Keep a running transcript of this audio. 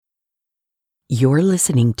You're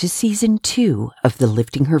listening to Season 2 of the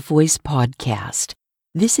Lifting Her Voice podcast.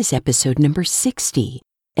 This is episode number 60,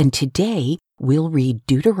 and today we'll read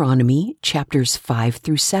Deuteronomy chapters 5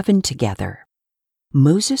 through 7 together.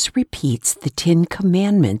 Moses repeats the 10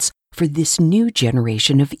 commandments for this new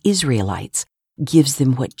generation of Israelites, gives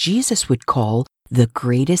them what Jesus would call the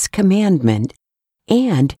greatest commandment,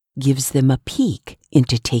 and gives them a peek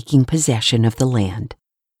into taking possession of the land.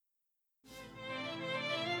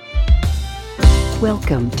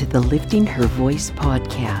 Welcome to the Lifting Her Voice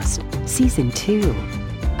podcast, Season 2.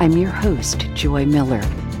 I'm your host, Joy Miller,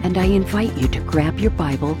 and I invite you to grab your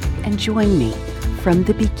Bible and join me from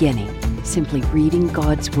the beginning, simply reading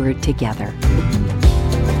God's Word together.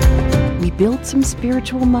 We built some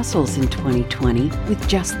spiritual muscles in 2020 with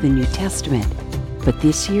just the New Testament, but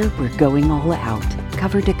this year we're going all out,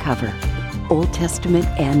 cover to cover, Old Testament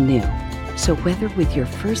and New. So whether with your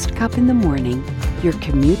first cup in the morning, your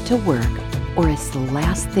commute to work, or as the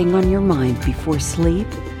last thing on your mind before sleep,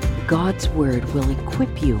 God's Word will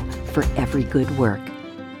equip you for every good work.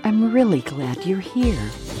 I'm really glad you're here.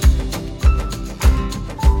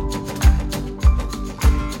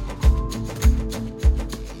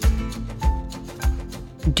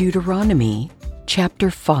 Deuteronomy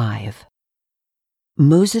chapter 5.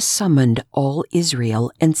 Moses summoned all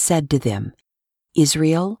Israel and said to them,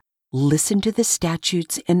 Israel, listen to the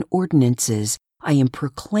statutes and ordinances I am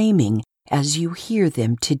proclaiming as you hear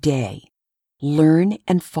them today. Learn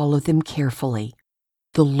and follow them carefully.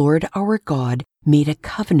 The Lord our God made a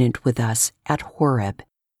covenant with us at Horeb.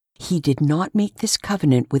 He did not make this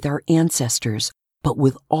covenant with our ancestors, but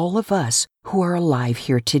with all of us who are alive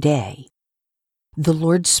here today. The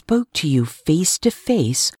Lord spoke to you face to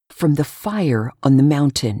face from the fire on the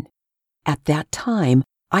mountain. At that time,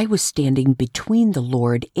 I was standing between the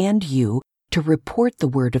Lord and you to report the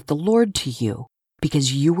word of the Lord to you,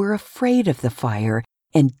 because you were afraid of the fire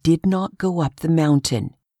and did not go up the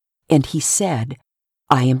mountain. And he said,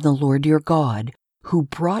 I am the Lord your God, who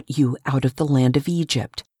brought you out of the land of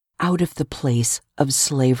Egypt, out of the place of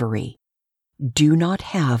slavery. Do not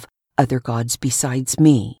have other gods besides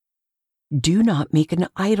me. Do not make an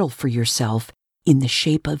idol for yourself in the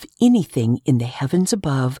shape of anything in the heavens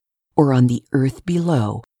above, or on the earth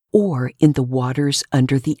below, or in the waters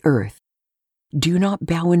under the earth. Do not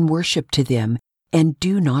bow in worship to them, and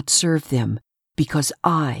do not serve them, because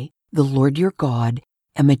I, the Lord your God,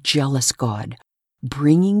 am a jealous God,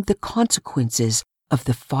 bringing the consequences of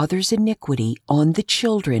the father's iniquity on the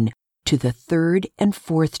children to the 3rd and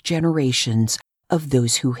 4th generations of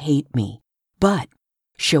those who hate me, but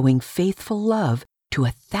showing faithful love to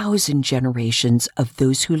 1,000 generations of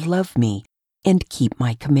those who love me and keep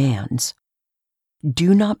my commands.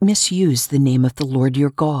 Do not misuse the name of the Lord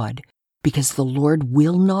your God, because the Lord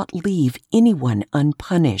will not leave anyone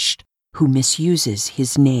unpunished who misuses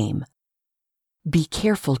his name. Be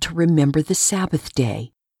careful to remember the Sabbath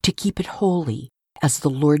day, to keep it holy, as the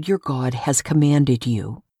Lord your God has commanded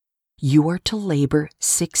you. You are to labor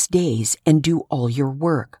 6 days and do all your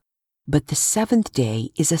work, but the 7th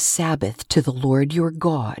day is a Sabbath to the Lord your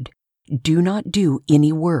God. Do not do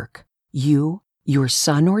any work, you, your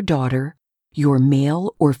son or daughter, your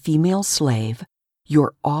male or female slave,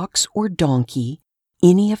 your ox or donkey,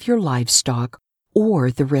 any of your livestock, or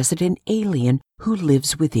the resident alien who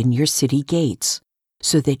lives within your city gates,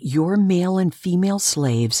 so that your male and female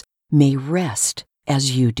slaves may rest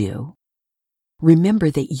as you do. Remember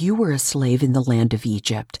that you were a slave in the land of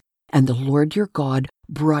Egypt, and the Lord your God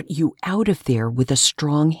brought you out of there with a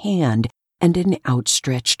strong hand and an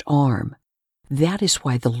outstretched arm. That is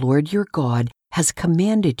why the Lord your God has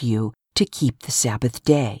commanded you to keep the Sabbath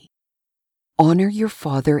day. Honor your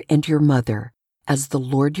father and your mother, as the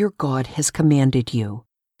Lord your God has commanded you,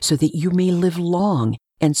 so that you may live long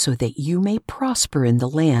and so that you may prosper in the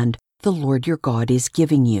land the Lord your God is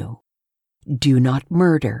giving you. Do not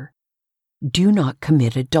murder. Do not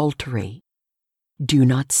commit adultery. Do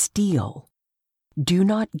not steal. Do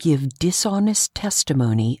not give dishonest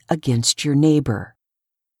testimony against your neighbor.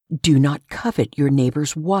 Do not covet your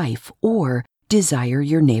neighbor's wife or desire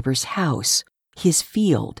your neighbor's house, his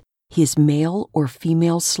field, his male or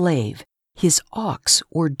female slave, his ox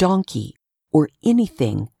or donkey, or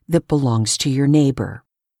anything that belongs to your neighbor.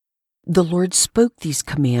 The Lord spoke these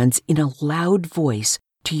commands in a loud voice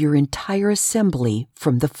to your entire assembly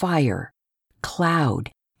from the fire, cloud,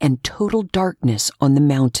 and total darkness on the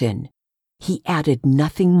mountain. He added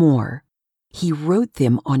nothing more. He wrote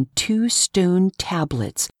them on 2 stone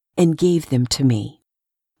tablets and gave them to me.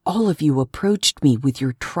 All of you approached me with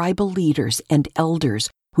your tribal leaders and elders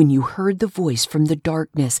when you heard the voice from the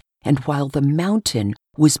darkness and while the mountain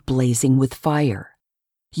was blazing with fire.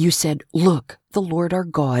 You said, 'Look, the Lord our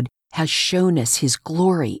God has shown us his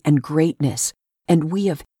glory and greatness, and we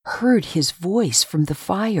have heard his voice from the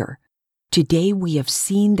fire. Today we have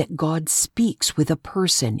seen that God speaks with a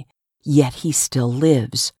person, yet he still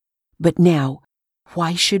lives. But now,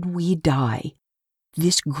 why should we die?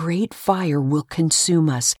 This great fire will consume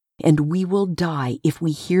us, and we will die if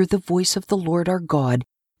we hear the voice of the Lord our God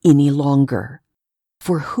any longer.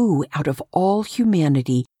 For who out of all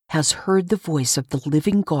humanity has heard the voice of the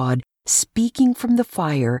living God speaking from the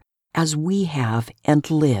fire as we have and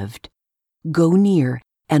lived? Go near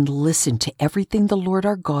and listen to everything the Lord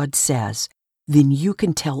our God says. Then you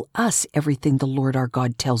can tell us everything the Lord our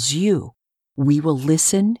God tells you. We will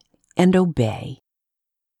listen and obey.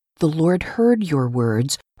 The Lord heard your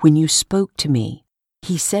words when you spoke to me.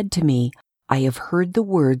 He said to me, I have heard the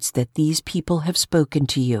words that these people have spoken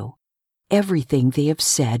to you. Everything they have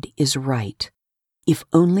said is right. If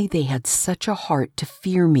only they had such a heart to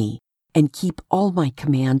fear me and keep all my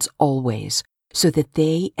commands always, so that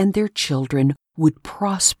they and their children would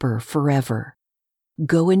prosper forever.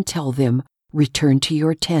 Go and tell them, return to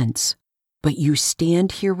your tents, but you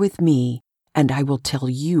stand here with me, and I will tell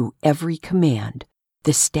you every command,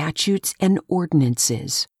 the statutes and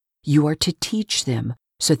ordinances. You are to teach them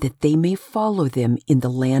so that they may follow them in the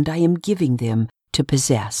land I am giving them to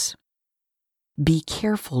possess. Be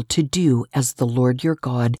careful to do as the Lord your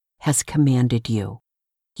God has commanded you.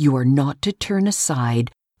 You are not to turn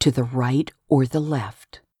aside to the right or the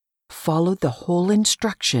left. Follow the whole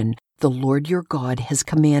instruction the Lord your God has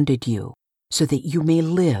commanded you, so that you may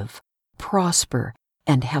live, prosper,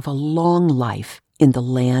 and have a long life in the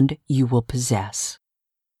land you will possess.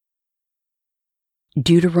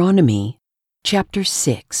 Deuteronomy chapter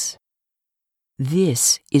 6.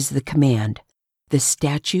 This is the command, the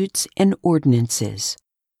statutes and ordinances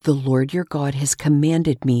the Lord your God has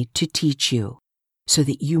commanded me to teach you, so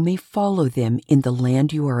that you may follow them in the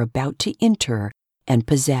land you are about to enter and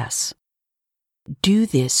possess. Do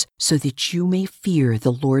this so that you may fear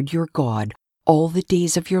the Lord your God all the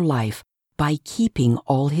days of your life by keeping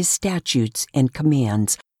all his statutes and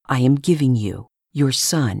commands I am giving you, your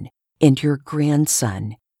son, and your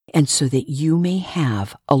grandson, and so that you may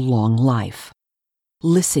have a long life.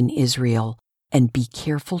 Listen, Israel, and be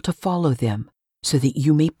careful to follow them, so that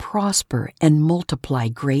you may prosper and multiply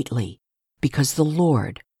greatly, because the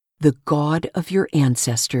Lord, the God of your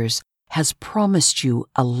ancestors, has promised you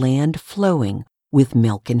a land flowing with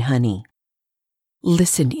milk and honey.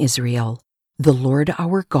 Listen, Israel, the Lord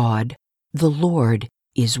our God, the Lord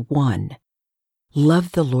is one.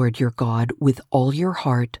 Love the Lord your God with all your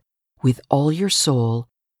heart, with all your soul,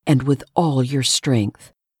 and with all your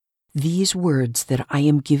strength. These words that I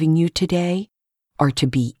am giving you today are to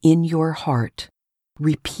be in your heart.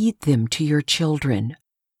 Repeat them to your children.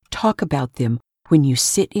 Talk about them when you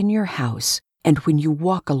sit in your house and when you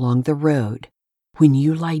walk along the road, when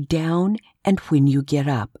you lie down and when you get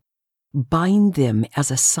up. Bind them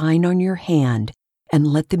as a sign on your hand and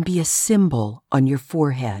let them be a symbol on your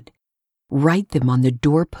forehead. Write them on the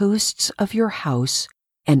doorposts of your house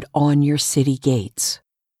and on your city gates.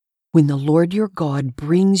 When the Lord your God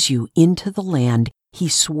brings you into the land he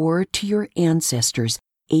swore to your ancestors,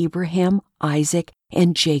 Abraham, Isaac,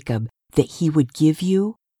 and Jacob, that he would give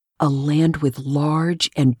you, a land with large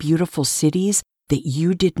and beautiful cities that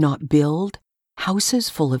you did not build, houses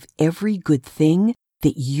full of every good thing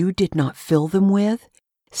that you did not fill them with,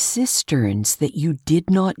 cisterns that you did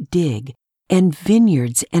not dig, and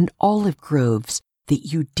vineyards and olive groves that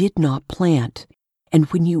you did not plant. And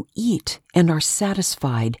when you eat and are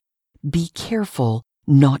satisfied, be careful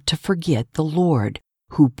not to forget the Lord,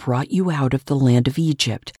 who brought you out of the land of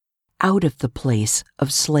Egypt, out of the place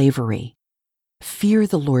of slavery. Fear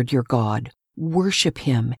the Lord your God, worship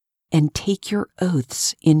him, and take your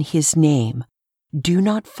oaths in his name. Do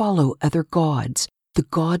not follow other gods, the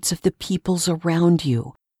gods of the peoples around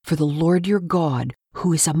you, for the Lord your God,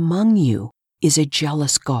 who is among you, is a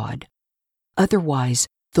jealous God. Otherwise,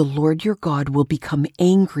 the Lord your God will become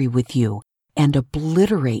angry with you and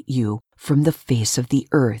obliterate you from the face of the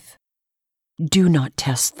earth. Do not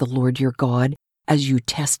test the Lord your God as you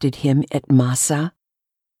tested him at Massah.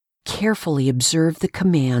 Carefully observe the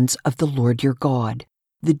commands of the Lord your God,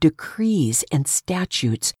 the decrees and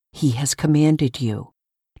statutes he has commanded you.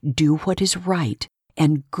 Do what is right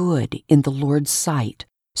and good in the Lord's sight,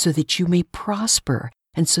 so that you may prosper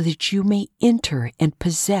and so that you may enter and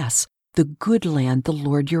possess the good land the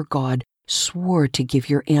Lord your God swore to give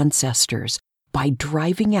your ancestors by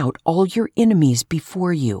driving out all your enemies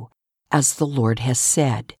before you, as the Lord has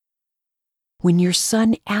said. When your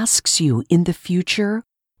son asks you in the future,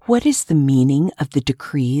 what is the meaning of the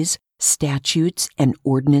decrees, statutes, and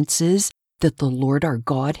ordinances that the Lord our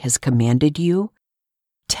God has commanded you?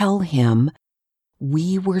 Tell him,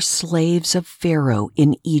 "We were slaves of Pharaoh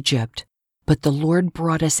in Egypt, but the Lord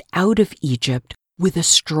brought us out of Egypt with a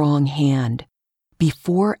strong hand.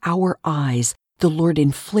 Before our eyes, the Lord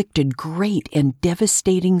inflicted great and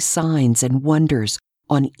devastating signs and wonders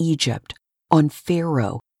on Egypt, on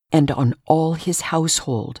Pharaoh, and on all his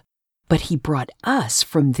household. But he brought us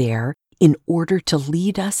from there in order to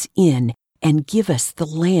lead us in and give us the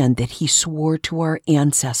land that he swore to our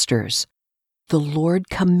ancestors. The Lord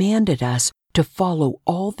commanded us to follow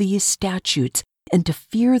all these statutes and to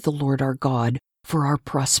fear the Lord our God for our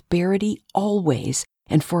prosperity always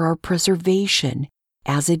and for our preservation,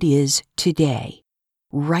 as it is today.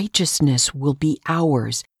 Righteousness will be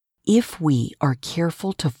ours if we are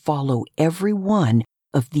careful to follow every one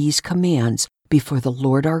of these commands before the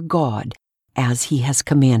Lord our God, as he has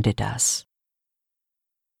commanded us."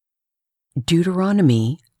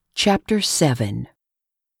 Deuteronomy chapter 7.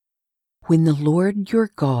 When the Lord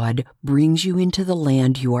your God brings you into the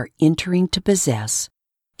land you are entering to possess,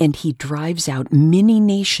 and he drives out many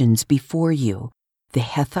nations before you, the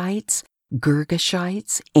Hethites,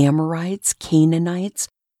 Girgashites, Amorites, Canaanites,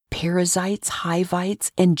 Perizzites,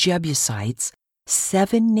 Hivites, and Jebusites,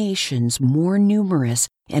 7 nations more numerous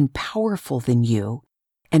and powerful than you,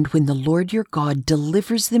 and when the Lord your God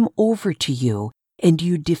delivers them over to you and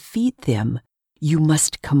you defeat them, you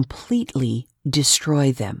must completely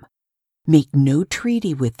destroy them. Make no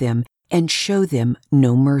treaty with them and show them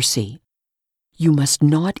no mercy. You must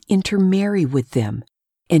not intermarry with them,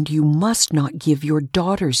 and you must not give your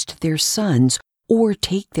daughters to their sons or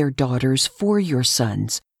take their daughters for your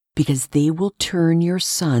sons, because they will turn your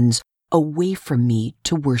sons away from me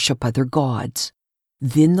to worship other gods.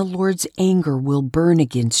 Then the Lord's anger will burn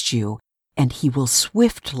against you, and he will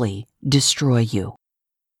swiftly destroy you.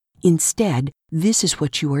 Instead, this is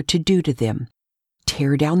what you are to do to them: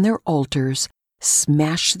 tear down their altars,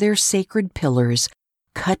 smash their sacred pillars,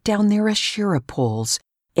 cut down their Asherah poles,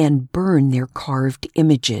 and burn their carved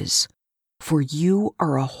images. For you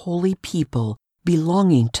are a holy people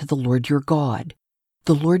belonging to the Lord your God.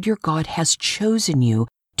 The Lord your God has chosen you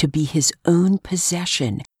to be his own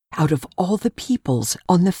possession out of all the peoples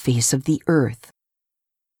on the face of the earth.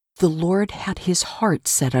 The Lord had his heart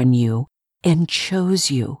set on you and chose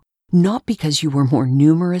you, not because you were more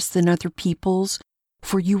numerous than other peoples,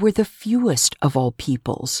 for you were the fewest of all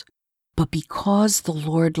peoples, but because the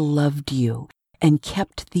Lord loved you and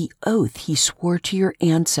kept the oath he swore to your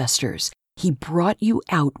ancestors. He brought you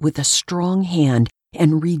out with a strong hand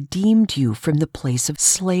and redeemed you from the place of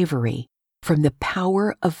slavery, from the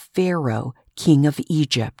power of Pharaoh, king of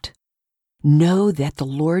Egypt. Know that the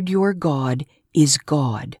Lord your God is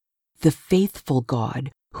God, the faithful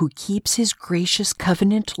God, who keeps his gracious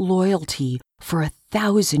covenant loyalty for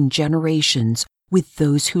 1,000 generations with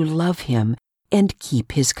those who love him and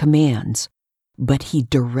keep his commands. But he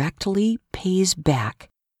directly pays back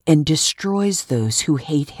and destroys those who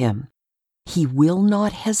hate him. He will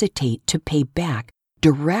not hesitate to pay back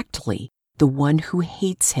directly the one who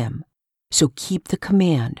hates him. So keep the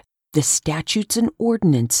command, the statutes and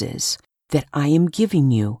ordinances that I am giving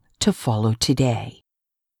you to follow today.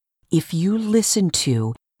 If you listen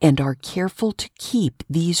to and are careful to keep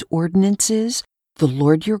these ordinances, the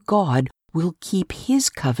Lord your God will keep his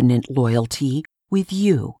covenant loyalty with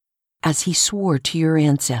you, as he swore to your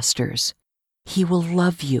ancestors. He will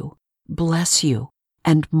love you, bless you,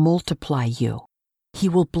 and multiply you. He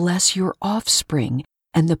will bless your offspring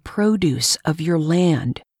and the produce of your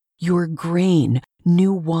land, your grain,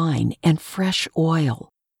 new wine, and fresh oil,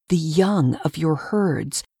 the young of your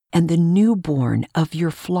herds, and the newborn of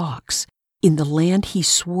your flocks, in the land he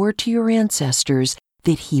swore to your ancestors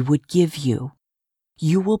that he would give you.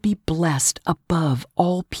 You will be blessed above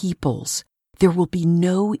all peoples. There will be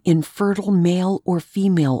no infertile male or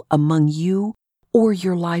female among you or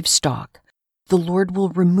your livestock. The Lord will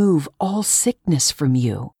remove all sickness from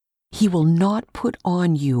you. He will not put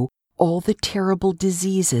on you all the terrible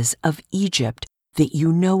diseases of Egypt that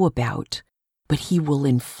you know about, but he will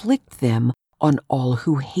inflict them on all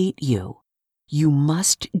who hate you. You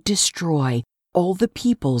must destroy all the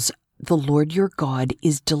peoples the Lord your God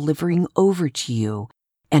is delivering over to you,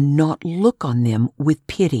 and not look on them with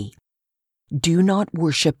pity. Do not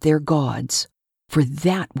worship their gods, for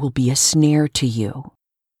that will be a snare to you.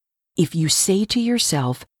 If you say to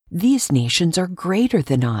yourself, "These nations are greater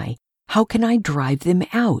than I, how can I drive them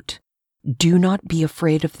out?" Do not be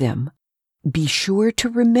afraid of them. Be sure to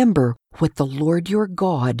remember what the Lord your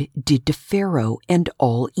God did to Pharaoh and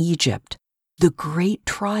all Egypt, the great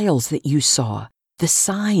trials that you saw, the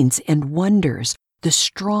signs and wonders, the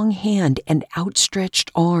strong hand and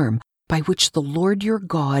outstretched arm by which the Lord your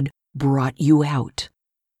God brought you out.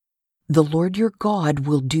 The Lord your God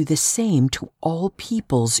will do the same to all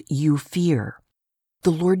peoples you fear.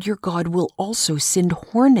 The Lord your God will also send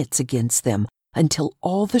hornets against them until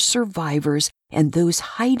all the survivors and those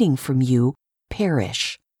hiding from you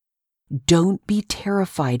perish. Don't be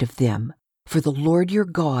terrified of them, for the Lord your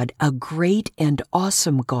God, a great and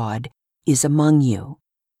awesome God, is among you.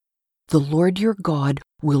 The Lord your God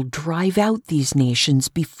will drive out these nations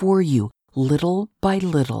before you little by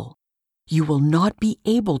little. You will not be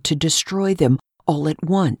able to destroy them all at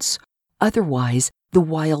once, otherwise the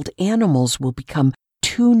wild animals will become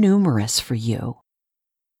too numerous for you.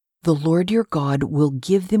 The Lord your God will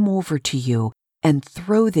give them over to you and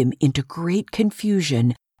throw them into great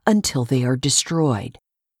confusion until they are destroyed.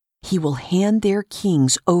 He will hand their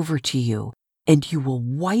kings over to you, and you will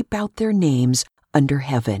wipe out their names under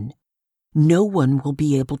heaven. No one will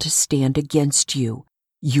be able to stand against you.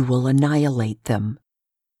 You will annihilate them.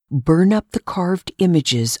 Burn up the carved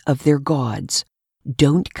images of their gods.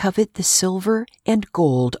 Don't covet the silver and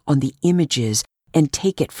gold on the images and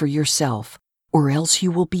take it for yourself, or else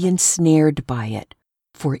you will be ensnared by it,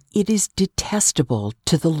 for it is detestable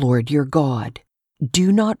to the Lord your God.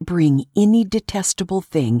 Do not bring any detestable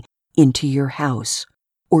thing into your house,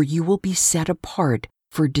 or you will be set apart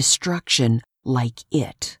for destruction like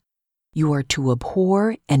it. You are to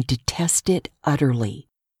abhor and detest it utterly,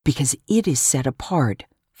 because it is set apart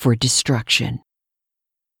for destruction.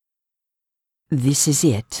 This is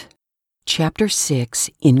it. Chapter 6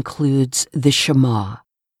 includes the Shema,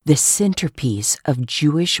 the centerpiece of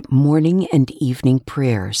Jewish morning and evening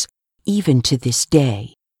prayers, even to this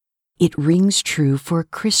day. It rings true for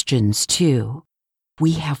Christians, too.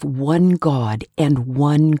 We have one God and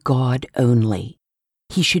one God only.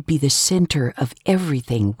 He should be the center of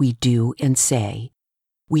everything we do and say.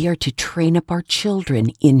 We are to train up our children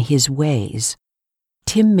in His ways.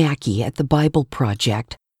 Tim Mackey at the Bible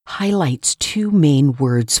Project highlights two main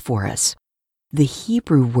words for us. The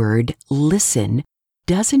Hebrew word listen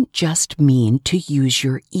doesn't just mean to use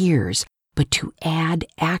your ears, but to add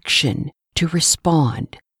action, to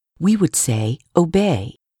respond. We would say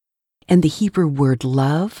obey. And the Hebrew word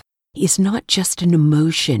love is not just an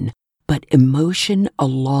emotion, but emotion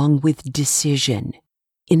along with decision.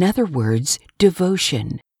 In other words,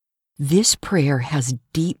 devotion. This prayer has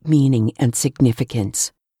deep meaning and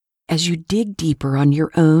significance. As you dig deeper on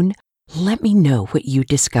your own, let me know what you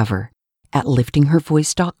discover at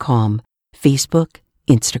liftinghervoice.com, Facebook,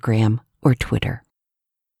 Instagram, or Twitter.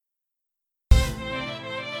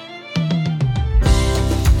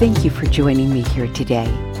 Thank you for joining me here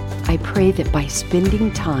today. I pray that by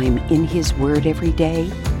spending time in His Word every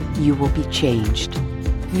day, you will be changed.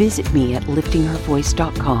 Visit me at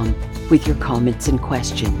liftinghervoice.com with your comments and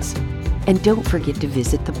questions. And don't forget to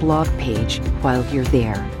visit the blog page while you're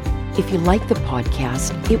there. If you like the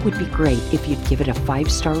podcast, it would be great if you'd give it a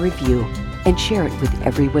 5-star review and share it with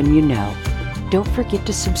everyone you know. Don't forget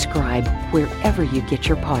to subscribe wherever you get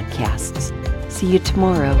your podcasts. See you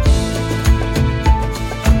tomorrow.